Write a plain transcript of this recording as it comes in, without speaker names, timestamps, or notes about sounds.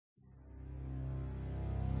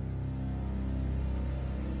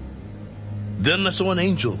Then I saw an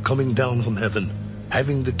angel coming down from heaven,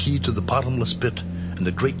 having the key to the bottomless pit and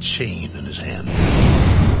a great chain in his hand.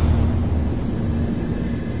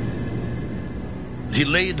 He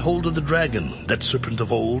laid hold of the dragon, that serpent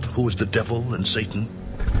of old, who is the devil and Satan,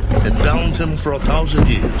 and bound him for 1,000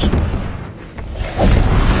 years.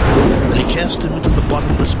 And he cast him into the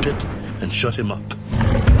bottomless pit and shut him up,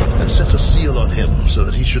 and set a seal on him, so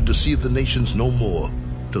that he should deceive the nations no more,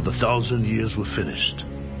 till the 1,000 years were finished.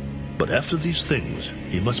 But after these things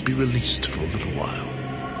he must be released for a little while.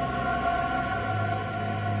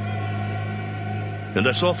 And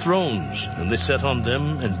I saw thrones, and they sat on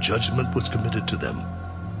them, and judgment was committed to them.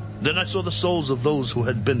 Then I saw the souls of those who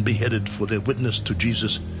had been beheaded for their witness to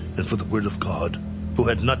Jesus and for the word of God, who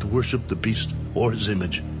had not worshipped the beast or his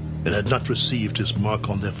image, and had not received his mark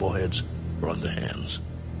on their foreheads or on their hands.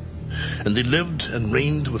 And they lived and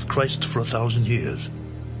reigned with Christ for 1,000 years.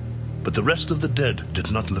 But the rest of the dead did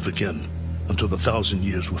not live again until the 1,000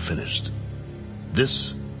 years were finished.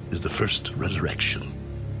 This is the first resurrection.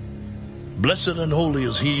 Blessed and holy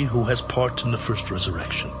is he who has part in the first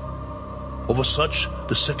resurrection. Over such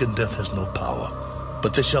the second death has no power,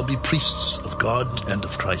 but they shall be priests of God and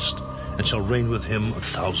of Christ, and shall reign with him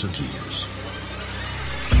 1,000 years.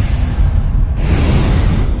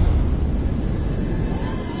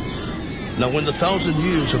 Now when the 1,000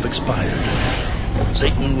 years have expired,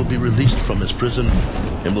 Satan will be released from his prison,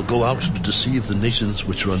 and will go out to deceive the nations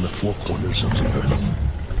which are on the four corners of the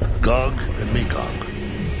earth, Gog and Magog,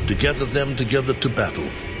 to gather them together to battle,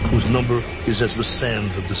 whose number is as the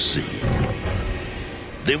sand of the sea.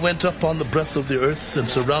 They went up on the breadth of the earth, and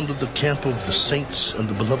surrounded the camp of the saints and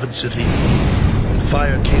the beloved city, and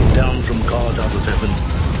fire came down from God out of heaven,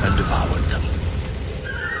 and devoured them.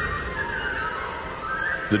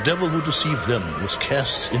 The devil who deceived them was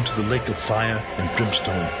cast into the lake of fire and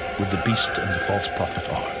brimstone, where the beast and the false prophet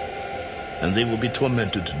are. And they will be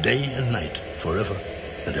tormented day and night forever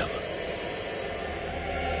and ever.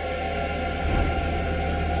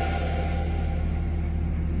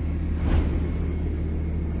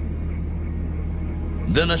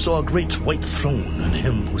 Then I saw a great white throne and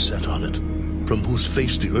him who sat on it, from whose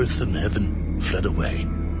face the earth and heaven fled away.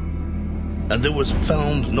 And there was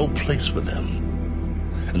found no place for them.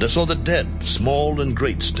 And I saw the dead, small and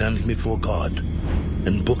great, standing before God,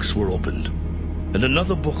 and books were opened. And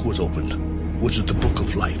another book was opened, which is the book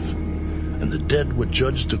of life. And the dead were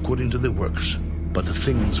judged according to their works, by the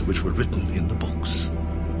things which were written in the books.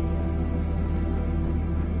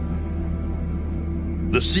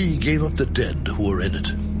 The sea gave up the dead who were in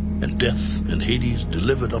it, and death and Hades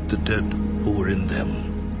delivered up the dead who were in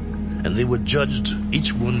them. And they were judged,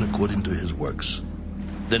 each one according to his works.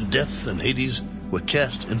 Then death and Hades were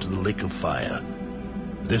cast into the lake of fire.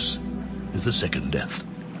 This is the second death.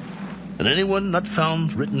 And anyone not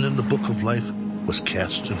found written in the book of life was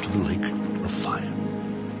cast into the lake of fire.